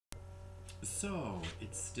So,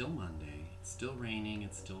 it's still Monday, it's still raining,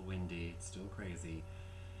 it's still windy, it's still crazy.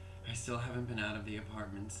 I still haven't been out of the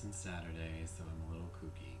apartment since Saturday, so I'm a little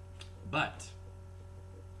kooky. But,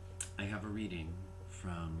 I have a reading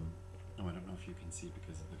from, I don't know if you can see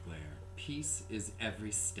because of the glare, Peace is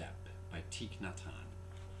Every Step by Thich Nhat Hanh.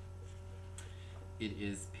 It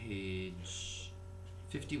is page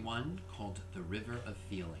 51, called The River of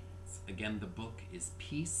Feelings. Again, the book is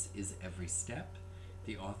Peace is Every Step.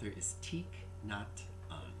 The author is Thich Nhat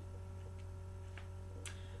Hanh.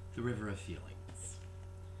 The River of Feelings.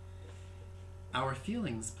 Our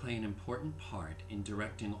feelings play an important part in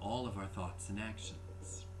directing all of our thoughts and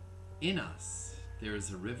actions. In us, there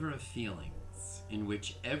is a river of feelings in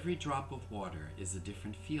which every drop of water is a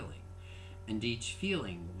different feeling, and each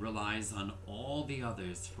feeling relies on all the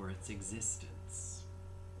others for its existence.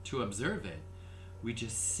 To observe it, we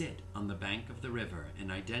just sit on the bank of the river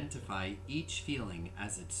and identify each feeling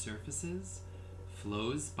as it surfaces,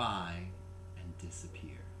 flows by, and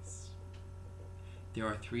disappears. There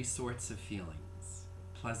are three sorts of feelings: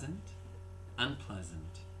 pleasant,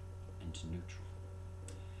 unpleasant, and neutral.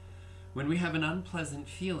 When we have an unpleasant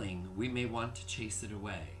feeling, we may want to chase it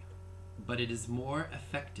away, but it is more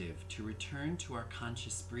effective to return to our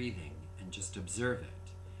conscious breathing and just observe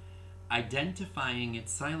it, identifying it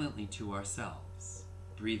silently to ourselves.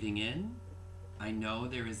 Breathing in, I know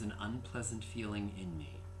there is an unpleasant feeling in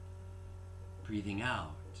me. Breathing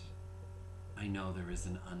out, I know there is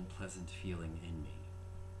an unpleasant feeling in me.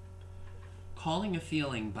 Calling a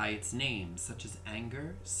feeling by its name, such as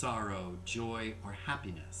anger, sorrow, joy, or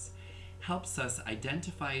happiness, helps us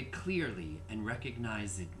identify it clearly and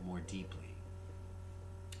recognize it more deeply.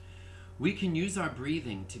 We can use our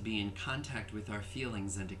breathing to be in contact with our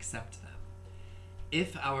feelings and accept them.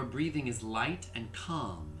 If our breathing is light and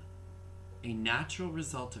calm, a natural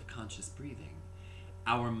result of conscious breathing,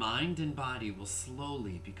 our mind and body will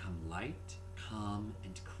slowly become light, calm,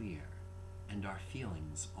 and clear, and our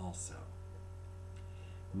feelings also.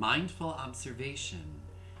 Mindful observation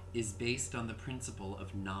is based on the principle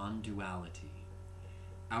of non-duality.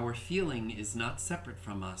 Our feeling is not separate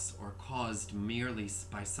from us or caused merely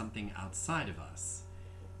by something outside of us.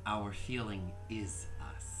 Our feeling is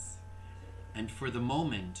us. And for the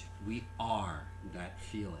moment, we are that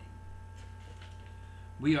feeling.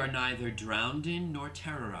 We are neither drowned in nor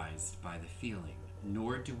terrorized by the feeling,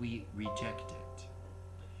 nor do we reject it.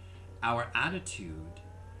 Our attitude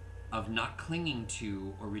of not clinging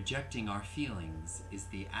to or rejecting our feelings is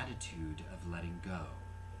the attitude of letting go,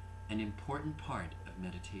 an important part of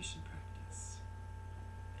meditation practice.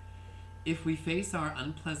 If we face our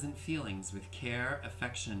unpleasant feelings with care,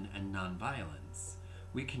 affection, and nonviolence,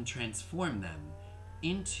 we can transform them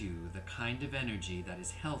into the kind of energy that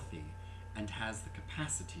is healthy and has the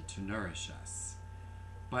capacity to nourish us.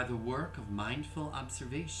 By the work of mindful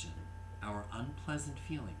observation, our unpleasant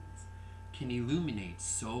feelings can illuminate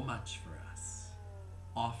so much for us,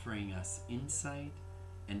 offering us insight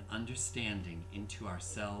and understanding into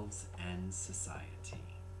ourselves and society.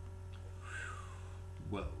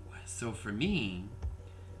 Whoa. So for me,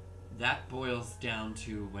 that boils down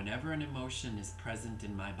to whenever an emotion is present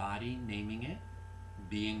in my body, naming it,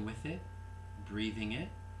 being with it, breathing it,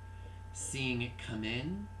 seeing it come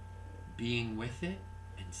in, being with it,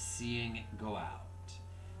 and seeing it go out.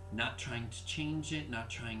 Not trying to change it, not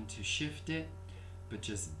trying to shift it, but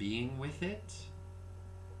just being with it,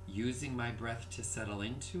 using my breath to settle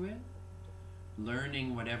into it,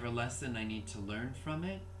 learning whatever lesson I need to learn from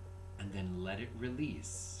it, and then let it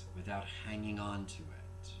release without hanging on to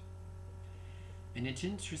it. And it's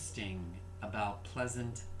interesting about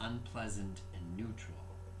pleasant, unpleasant, and neutral,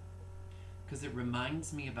 because it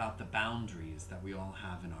reminds me about the boundaries that we all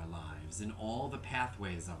have in our lives, in all the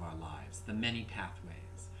pathways of our lives, the many pathways.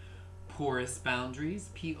 Porous boundaries,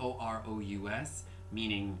 P-O-R-O-U-S,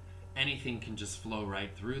 meaning anything can just flow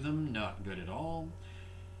right through them, not good at all.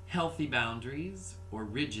 Healthy boundaries, or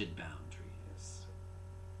rigid boundaries.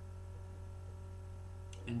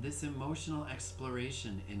 And this emotional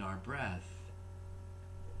exploration in our breath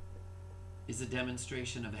is a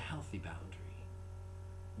demonstration of a healthy boundary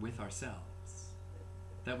with ourselves.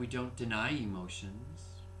 That we don't deny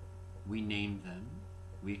emotions, we name them,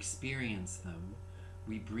 we experience them,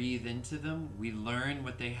 we breathe into them, we learn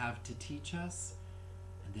what they have to teach us,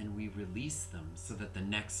 and then we release them so that the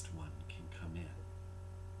next one can come in.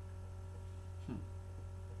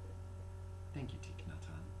 Thank you.